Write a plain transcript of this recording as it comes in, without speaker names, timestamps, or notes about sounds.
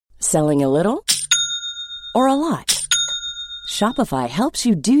Selling a little or a lot? Shopify helps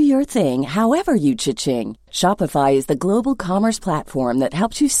you do your thing however you cha-ching. Shopify is the global commerce platform that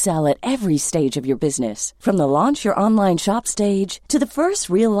helps you sell at every stage of your business. From the launch your online shop stage to the first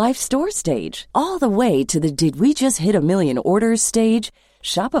real-life store stage, all the way to the did we just hit a million orders stage.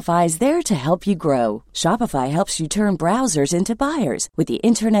 Shopify is there to help you grow. Shopify helps you turn browsers into buyers with the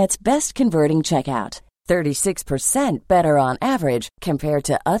internet's best converting checkout. 36% better on average compared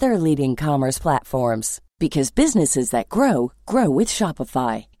to other leading commerce platforms. Because businesses that grow, grow with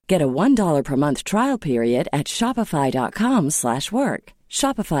Shopify. Get a $1 per month trial period at shopify.com/work.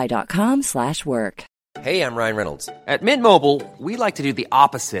 Shopify.com/work. Hey, I'm Ryan Reynolds. At Mint Mobile, we like to do the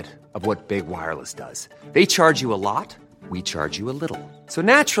opposite of what Big Wireless does. They charge you a lot, we charge you a little. So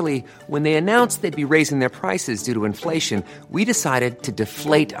naturally, when they announced they'd be raising their prices due to inflation, we decided to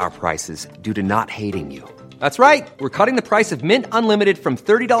deflate our prices due to not hating you. That's right. We're cutting the price of Mint Unlimited from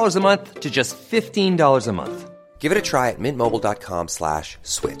 $30 a month to just $15 a month. Give it a try at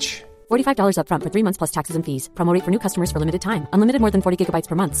mintmobile.com/switch. $45 up front for 3 months plus taxes and fees. Promo rate for new customers for limited time. Unlimited more than 40 gigabytes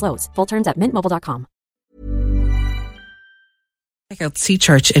per month. Slows full terms at mintmobile.com. Check out Sea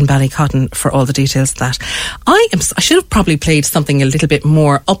Church in Ballycotton for all the details of that. I should have probably played something a little bit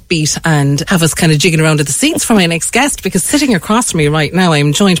more upbeat and have us kind of jigging around at the seats for my next guest, because sitting across from me right now,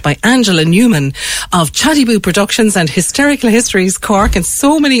 I'm joined by Angela Newman of Chatty Boo Productions and Hysterical Histories Cork and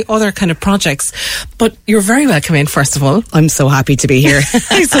so many other kind of projects. But you're very welcome in, first of all. I'm so happy to be here.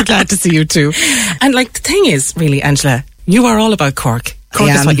 I'm so glad to see you too. And like, the thing is, really, Angela, you are all about Cork. Cork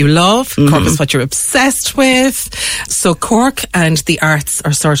is what you love. Mm-hmm. Cork is what you're obsessed with. So Cork and the arts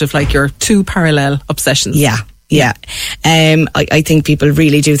are sort of like your two parallel obsessions. Yeah. I think people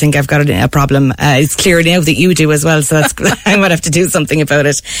really do think I've got a problem. It's clear now that you do as well, so that's I might have to do something about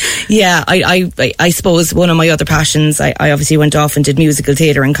it. Yeah, I suppose one of my other passions, I obviously went off and did musical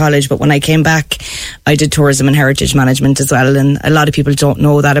theatre in college, but when I came back, I did tourism and heritage management as well, and a lot of people don't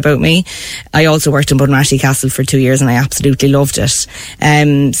know that about me. I also worked in Bunratty Castle for 2 years and I absolutely loved it.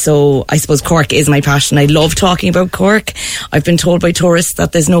 So I suppose Cork is my passion. I love talking about Cork. I've been told by tourists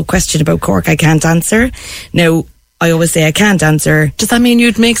that there's no question about Cork I can't answer. Now, I always say I can't answer. Does that mean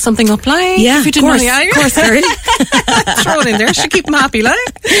you'd make something up, like? Yeah, if you didn't know the answer? Of course, sorry. Throw it in there. Should keep them happy, like.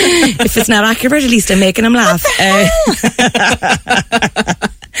 If it's not accurate, at least I'm making them laugh.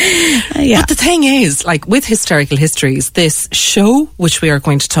 Yeah. But the thing is, like with Hysterical Histories, this show, which we are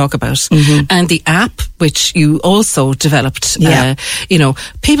going to talk about, and the app, which you also developed,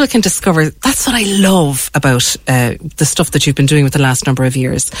 people can discover. That's what I love about the stuff that you've been doing with the last number of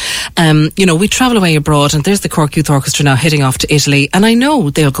years. We travel away abroad, and there's the Cork Youth Orchestra now heading off to Italy, and I know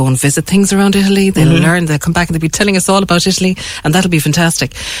they'll go and visit things around Italy. They'll learn, they'll come back and they'll be telling us all about Italy, and that'll be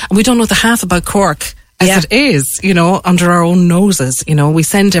fantastic. And we don't know the half about Cork as it is, under our own noses. We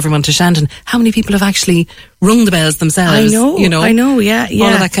send everyone to Shandon. How many people have actually rung the bells themselves? I know, yeah.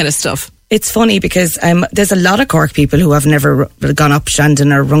 All of that kind of stuff. It's funny because there's a lot of Cork people who have never gone up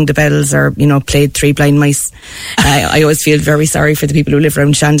Shandon or rung the bells or, played Three Blind Mice. I always feel very sorry for the people who live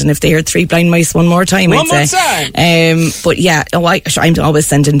around Shandon if they hear Three Blind Mice one more time. But yeah, I'm always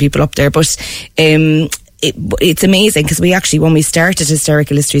sending people up there. But it's amazing because we actually, when we started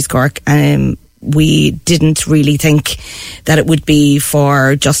Hysterical Histories Cork, we didn't really think that it would be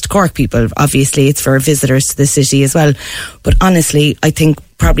for just Cork people. Obviously, it's for visitors to the city as well. But honestly, I think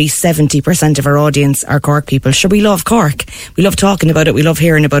probably 70% of our audience are Cork people. Sure, we love Cork. We love talking about it. We love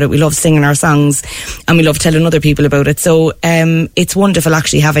hearing about it. We love singing our songs. And we love telling other people about it. So it's wonderful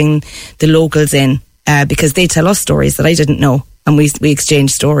actually having the locals in because they tell us stories that I didn't know. And we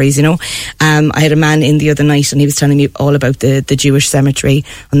exchanged stories, I had a man in the other night and he was telling me all about the Jewish cemetery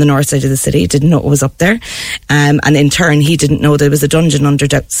on the north side of the city. Didn't know it was up there. And in turn, he didn't know there was a dungeon under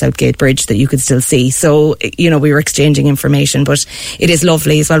Southgate Bridge that you could still see. So, we were exchanging information. But it is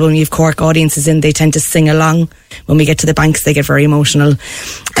lovely as well when we have Cork audiences in. They tend to sing along. When we get to the banks, they get very emotional.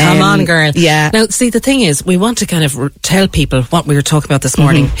 Come on, girl. Yeah. Now, see, the thing is, we want to kind of tell people what we were talking about this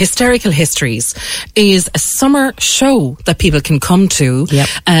morning. Hysterical Histories is a summer show that people can come to,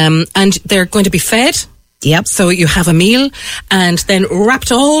 and they're going to be fed. Yep. So you have a meal, and then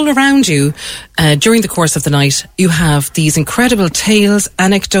wrapped all around you during the course of the night, you have these incredible tales,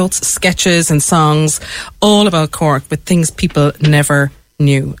 anecdotes, sketches and songs all about Cork with things people never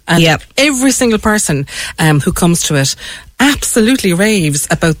knew. And every single person who comes to it absolutely raves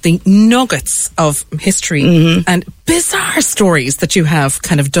about the nuggets of history and bizarre stories that you have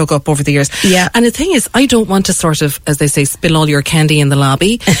kind of dug up over the years. Yeah. And the thing is, I don't want to sort of, as they say, spill all your candy in the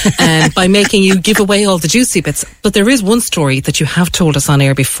lobby by making you give away all the juicy bits. But there is one story that you have told us on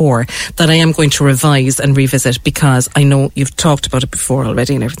air before that I am going to revise and revisit, because I know you've talked about it before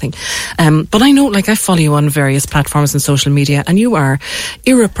already and everything. But I know, like, I follow you on various platforms and social media, and you are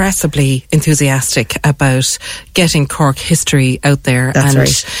irrepressibly enthusiastic about getting Cork history out there. That's and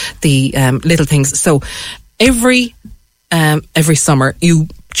right. the little things. So every summer you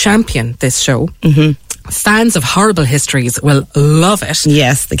champion this show. Mm-hmm. Fans of horrible histories will love it.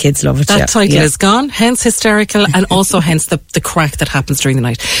 Yes, the kids love it. That title is gone, hence Hysterical, and also hence the crack that happens during the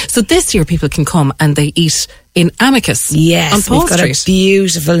night. So this year people can come and they eat in Amicus. Yes, on Paul we've got Street. a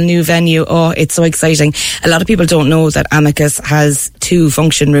beautiful new venue. Oh, it's so exciting. A lot of people don't know that Amicus has 2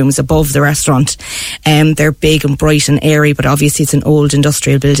 function rooms above the restaurant. They're big and bright and airy, but obviously it's an old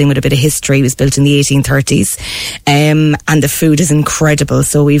industrial building with a bit of history. It was built in the 1830s. And the food is incredible.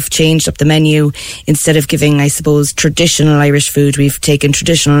 So we've changed up the menu. Instead of giving, I suppose, traditional Irish food, we've taken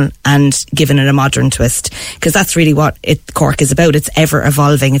traditional and given it a modern twist. Because that's really what Cork is about. It's ever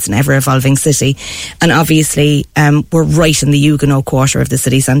evolving. It's an ever evolving city. And obviously, we're right in the Huguenot quarter of the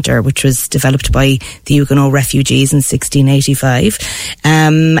city centre, which was developed by the Huguenot refugees in 1685.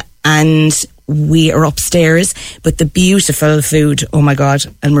 And we are upstairs, but the beautiful food, oh my God,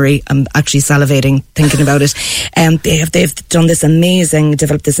 Anne-Marie, I'm actually salivating thinking about it. They've done this amazing,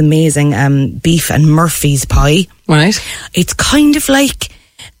 developed this amazing beef and Murphy's pie. Right. It's kind of like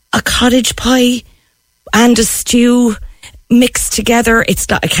a cottage pie and a stew mixed together. It's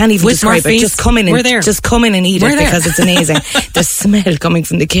not, I can't even describe Murphy's. it. Just come in and eat We're it there. because it's amazing. The smell coming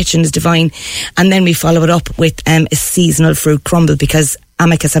from the kitchen is divine. And then we follow it up with a seasonal fruit crumble, because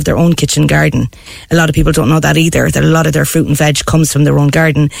Amicus have their own kitchen garden. A lot of people don't know that either, that a lot of their fruit and veg comes from their own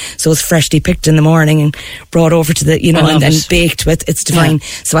garden. So it's freshly picked in the morning and brought over to the, and then baked with. It's divine. Yeah.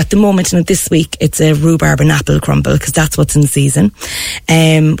 So at the moment, and this week, it's a rhubarb and apple crumble, because that's what's in season.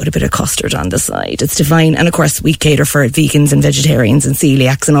 With a bit of custard on the side. It's divine. And of course, we cater for vegans and vegetarians and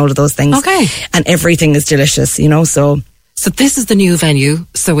celiacs and all of those things. Okay. And everything is delicious, So this is the new venue.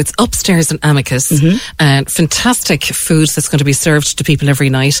 So it's upstairs in Amicus, and fantastic food that's going to be served to people every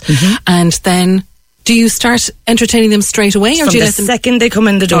night. And then, do you start entertaining them straight away, or from do you the let them? second they come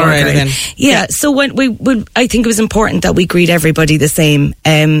in the door? All right, then. Yeah. So when I think it was important that we greet everybody the same.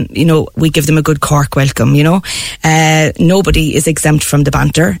 We give them a good Cork welcome. Nobody is exempt from the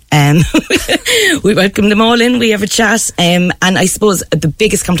banter. We welcome them all in. We have a chat. And I suppose the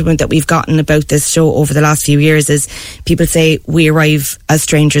biggest compliment that we've gotten about this show over the last few years is people say we arrive as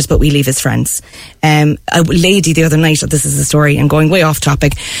strangers, but we leave as friends. A lady the other night, this is a story, and going way off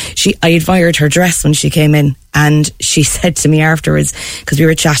topic, I admired her dress when she came in, and she said to me afterwards, because we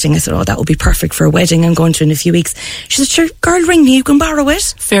were chatting, I said, oh, that would be perfect for a wedding I'm going to in a few weeks. She said, sure, girl, ring me, you can borrow it.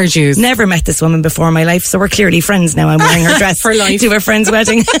 Fair dues. Never met this woman before in my life, so we're clearly friends now. I'm wearing her dress for life to a friend's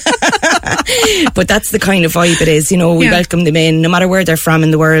wedding. But that's the kind of vibe it is. We welcome them in, no matter where they're from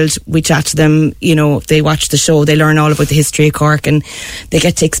in the world. We chat to them, they watch the show, they learn all about the history of Cork, and they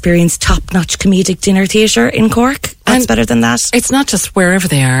get to experience top-notch comedic dinner theatre in Cork. What's better than that? It's not just wherever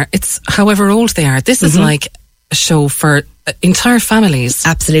they are, it's however old they are. This is like a show for entire families.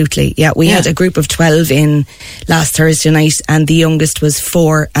 Absolutely, yeah. We had a group of 12 in last Thursday night, and the youngest was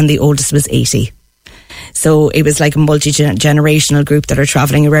 4 and the oldest was 80. So it was like a multi-generational group that are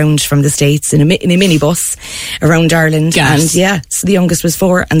travelling around from the States in a minibus around Ireland. Yes. And so the youngest was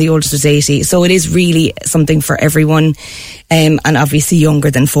 4 and the oldest was 80. So it is really something for everyone. And obviously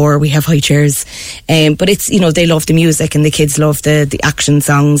younger than 4, we have high chairs. But it's, they love the music, and the kids love the action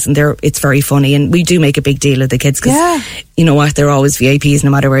songs, and it's very funny. And we do make a big deal of the kids, because you know what, they're always VIPs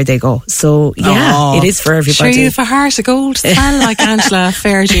no matter where they go. So it is for everybody. Sure, you have a heart of gold. Smell like Angela.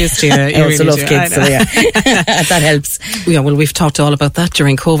 Fair dues to you. I also love kids, so that helps. Yeah, well, we've talked all about that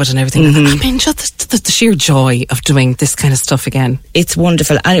during COVID and everything. I mean, just the sheer joy of doing this kind of stuff again. It's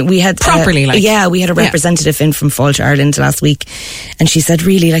wonderful. And we had properly, we had a representative in from Fáilte, Ireland last week, and she said,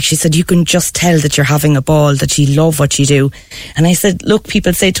 you can just tell that you're having a ball, that you love what you do. And I said, look,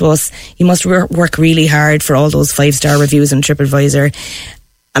 people say to us, you must work really hard for all those 5-star reviews on TripAdvisor.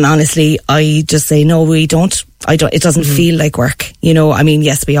 And honestly, I just say, no, we don't. It doesn't feel like work. I mean,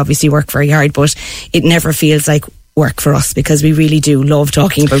 yes, we obviously work very hard, but it never feels like work for us, because we really do love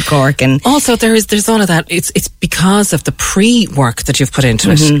talking about Cork. And also there's all of that. It's because of the pre-work that you've put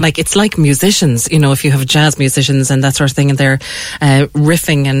into it. Like, it's like musicians, you know, if you have jazz musicians and that sort of thing, and they're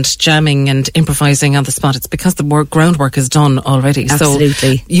riffing and jamming and improvising on the spot, it's because the groundwork is done already.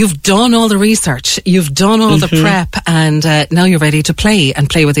 Absolutely. So you've done all the research, you've done all the prep, and now you're ready to play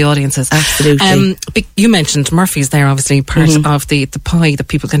with the audiences. Absolutely. You mentioned Murphy's there, obviously part of the pie that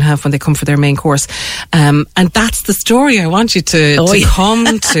people can have when they come for their main course, and that's the story I want you to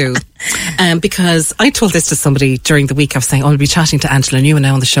come to. Because I told this to somebody during the week. I was saying, I'll be chatting to Angela Newman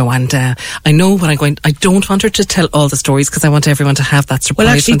now on the show, and I know what I'm going. I don't want her to tell all the stories because I want everyone to have that surprise.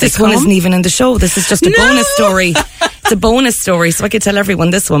 Well, actually, this one isn't even in the show. This is just a bonus story. It's a bonus story, so I could tell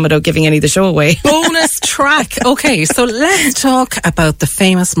everyone this one without giving any of the show away. Bonus track. Okay, so let's talk about the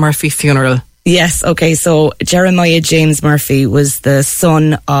famous Murphy funeral. Yes, okay, so Jeremiah James Murphy was the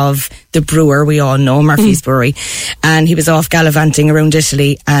son of the brewer we all know, Murphy's Brewery, and he was off gallivanting around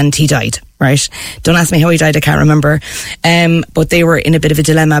Italy and he died, right? Don't ask me how he died, I can't remember. But they were in a bit of a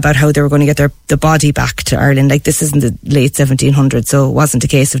dilemma about how they were going to get the body back to Ireland. Like, this is in the late 1700s, so it wasn't a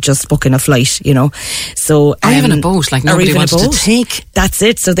case of just booking a flight, you know. So, or even a boat, like nobody wanted to take. That's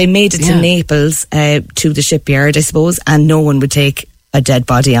it, so they made it to Naples, to the shipyard, I suppose, and no one would take a dead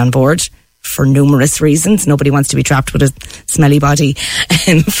body on board. For numerous reasons. Nobody wants to be trapped with a smelly body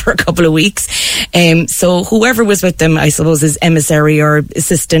for a couple of weeks. So whoever was with them, I suppose his emissary or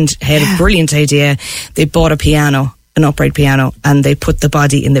assistant, had a brilliant idea. They bought a piano, an upright piano, and they put the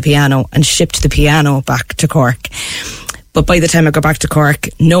body in the piano and shipped the piano back to Cork. But by the time I got back to Cork,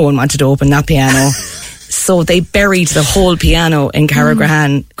 no one wanted to open that piano. So they buried the whole piano in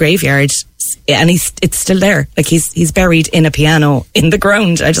Carrigrahan graveyard, and it's still there. Like, he's buried in a piano in the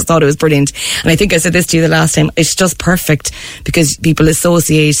ground. I just thought it was brilliant. And I think I said this to you the last time. It's just perfect because people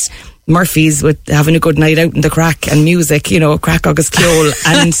associate Murphy's with having a good night out in the crack and music, you know, crack agus ceol,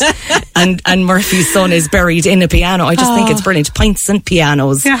 and Murphy's son is buried in a piano. I just think it's brilliant. Pints and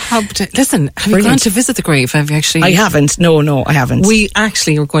pianos. Yeah, listen, have you gone to visit the grave? Have you actually? I haven't. No, I haven't. We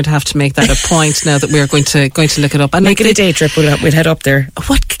actually are going to have to make that a point now that we are going to look it up and make it a day trip. We'll head up there.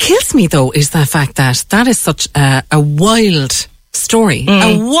 What kills me though is the fact that is such a wild story,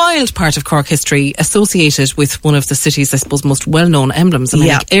 a wild part of Cork history associated with one of the city's, I suppose, most well-known emblems. I mean,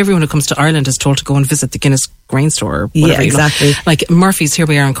 like, everyone who comes to Ireland is told to go and visit the Guinness grain store or whatever. Yeah, exactly. You know? Like Murphy's, here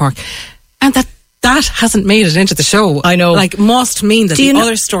we are in Cork. And that hasn't made it into the show. I know. Like, must mean that the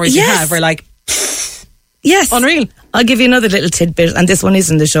other stories you have are like, yes, unreal. I'll give you another little tidbit, and this one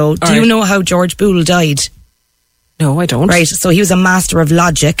is in the show. Do you know how George Boole died? No, I don't. Right, so he was a master of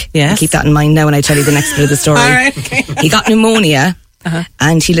logic. Yes. Keep that in mind now when I tell you the next bit of the story. All right, okay. He got pneumonia,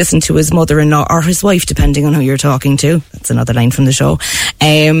 and he listened to his mother-in-law, or his wife, depending on who you're talking to. That's another line from the show.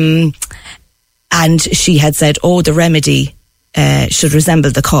 And she had said, the remedy should resemble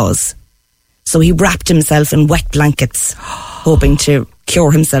the cause. So he wrapped himself in wet blankets, hoping to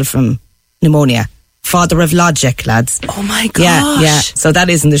cure himself from pneumonia. Father of logic, lads. Oh my gosh. Yeah. So that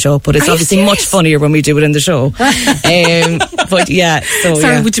is in the show, but it's obviously much funnier when we do it in the show. But yeah. So,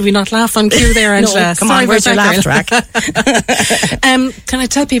 sorry, would we not laugh on cue there, Angela? No, come on, where's your laugh track? Can I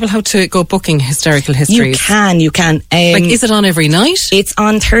tell people how to go booking Hysterical Histories? You can. Like, is it on every night? It's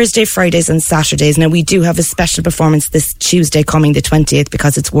on Thursday, Fridays and Saturdays. Now, we do have a special performance this Tuesday coming the 20th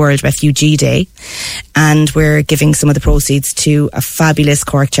because it's World Refugee Day, and we're giving some of the proceeds to a fabulous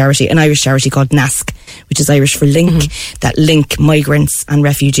Cork charity, an Irish charity called NASC, which is Irish for link, that link migrants and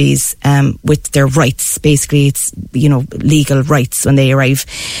refugees with their rights. Basically, it's, you know, legal rights when they arrive.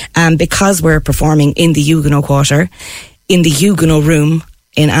 Because we're performing in the Huguenot Quarter, in the Huguenot Room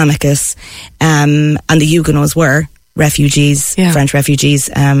in Amicus, and the Huguenots were refugees, French refugees,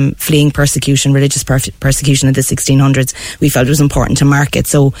 fleeing persecution, religious persecution in the 1600s. We felt it was important to mark it.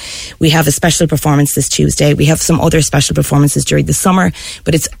 So we have a special performance this Tuesday. We have some other special performances during the summer,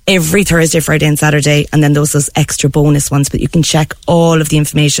 but it's every Thursday, Friday and Saturday, and then those extra bonus ones. But you can check all of the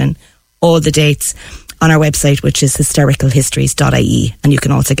information, all the dates on our website, which is historicalhistories.ie, and you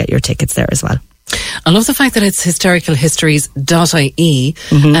can also get your tickets there as well. I love the fact that it's historicalhistories.ie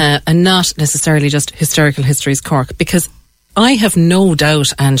and not necessarily just Historical Histories Cork, because I have no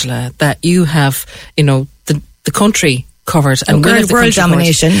doubt, Angela, that you have, you know, the country covered and world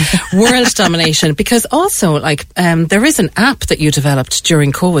domination. World domination, because also, like, there is an app that you developed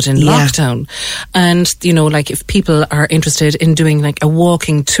during COVID in lockdown, and, you know, like, if people are interested in doing like a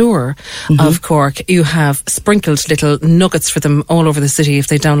walking tour of Cork, you have sprinkled little nuggets for them all over the city if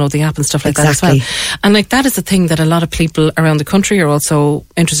they download the app and stuff like that as well. And like, that is a thing that a lot of people around the country are also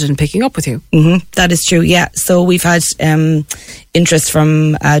interested in picking up with you. That is true, yeah. So we've had interest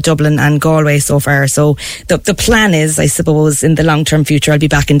from Dublin and Galway so far. So the plan is, I suppose, in the long-term future, I'll be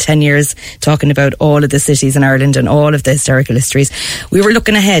back in 10 years talking about all of the cities in Ireland and all of the historical histories. We were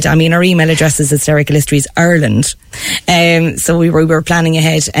looking ahead. I mean, our email address is Hysterical Histories Ireland. So we were planning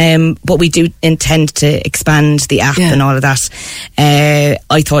ahead. But we do intend to expand the app and all of that. I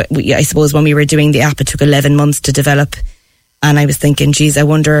suppose when we were doing the app, it took 11 months to develop. And I was thinking, geez, I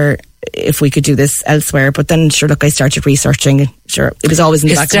wonder if we could do this elsewhere. But then, sure, look, I started researching. Sure, it was always in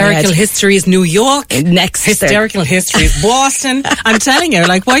the back of my head. Hysterical Histories New York. Next. Hysterical Histories Boston. I'm telling you,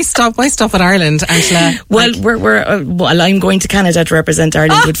 like, why stop at Ireland, Angela? Well, well, I'm going to Canada to represent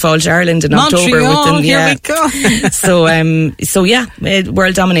Ireland with Fáilte Ireland in October. Here we go. So yeah,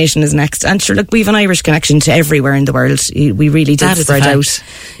 world domination is next. And sure, look, we've an Irish connection to everywhere in the world. We really did spread out.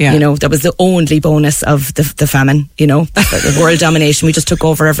 Yeah. You know, that was the only bonus of the famine, you know, the world domination. We just took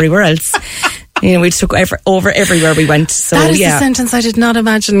over everywhere else. You know, we took over everywhere we went. So that is the sentence I did not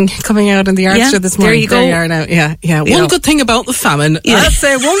imagine coming out in the Archer this morning. There you go. There you are now. Yeah. One good thing about the famine. Yeah. I'd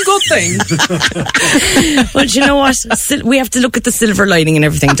say one good thing. Well, do you know what? We have to look at the silver lining and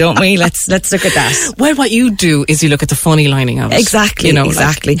everything, don't we? Let's look at that. Well, what you do is you look at the funny lining of it. Exactly. You know,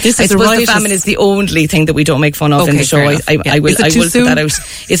 exactly. Like, I suppose the famine is the only thing that we don't make fun of in the show. I will put that out.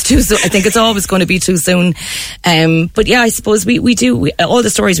 It's too soon. I think it's always going to be too soon. But yeah, I suppose we do. All the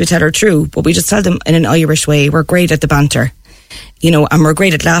stories we tell are true, but we just tell them in an Irish way. We're great at the banter, you know, and we're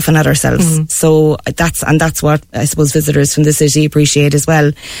great at laughing at ourselves. Mm-hmm. So that's what I suppose visitors from the city appreciate as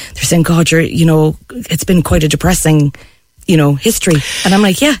well. They're saying, God, it's been quite a depressing, you know, history. And I'm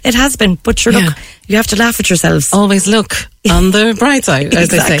like, yeah, it has been. But sure, look, you have to laugh at yourselves. Always look on the bright side, as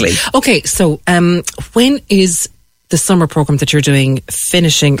exactly. they say. Okay, so when is the summer programme that you're doing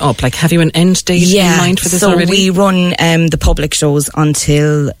finishing up? Like, have you an end date in mind for this already? So we run the public shows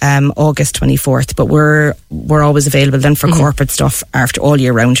until August 24th, but we're always available then for corporate stuff after all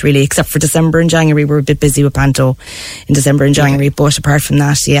year round, really, except for December and January. We're a bit busy with Panto in December and January, but apart from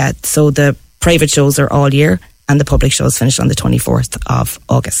that, so the private shows are all year. And the public shows finish on the 24th of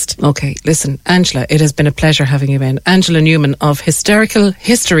August. Okay, listen, Angela, it has been a pleasure having you in. Angela Newman of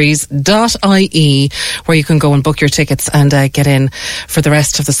historicalhistories.ie, where you can go and book your tickets and get in for the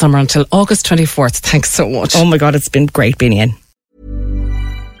rest of the summer until August 24th. Thanks so much. Oh my God, it's been great being in.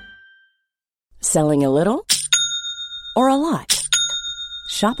 Selling a little or a lot?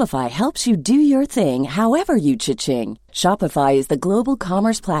 Shopify helps you do your thing however you cha-ching. Shopify is the global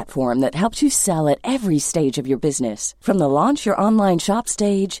commerce platform that helps you sell at every stage of your business. From the launch your online shop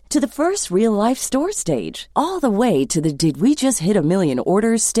stage to the first real-life store stage, all the way to the did we just hit a million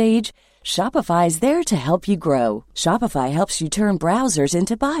orders stage. Shopify is there to help you grow. Shopify helps you turn browsers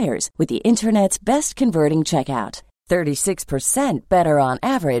into buyers with the internet's best converting checkout. 36% better on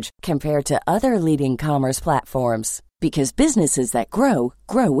average compared to other leading commerce platforms. Because businesses that grow,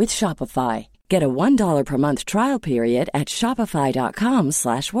 grow with Shopify. Get a $1 per month trial period at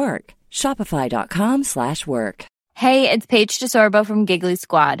shopify.com/work. Shopify.com/work. Hey, it's Paige DeSorbo from Giggly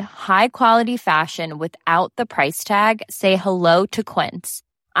Squad. High quality fashion without the price tag. Say hello to Quince.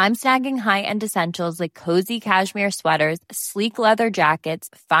 I'm snagging high-end essentials like cozy cashmere sweaters, sleek leather jackets,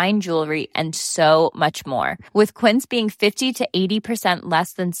 fine jewelry, and so much more. With Quince being 50 to 80%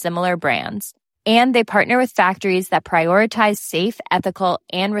 less than similar brands. And they partner with factories that prioritize safe, ethical,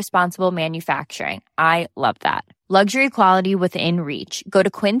 and responsible manufacturing. I love that. Luxury quality within reach. Go to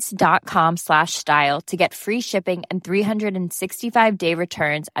quince.com/style to get free shipping and 365-day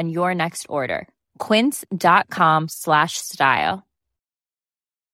returns on your next order. Quince.com/style.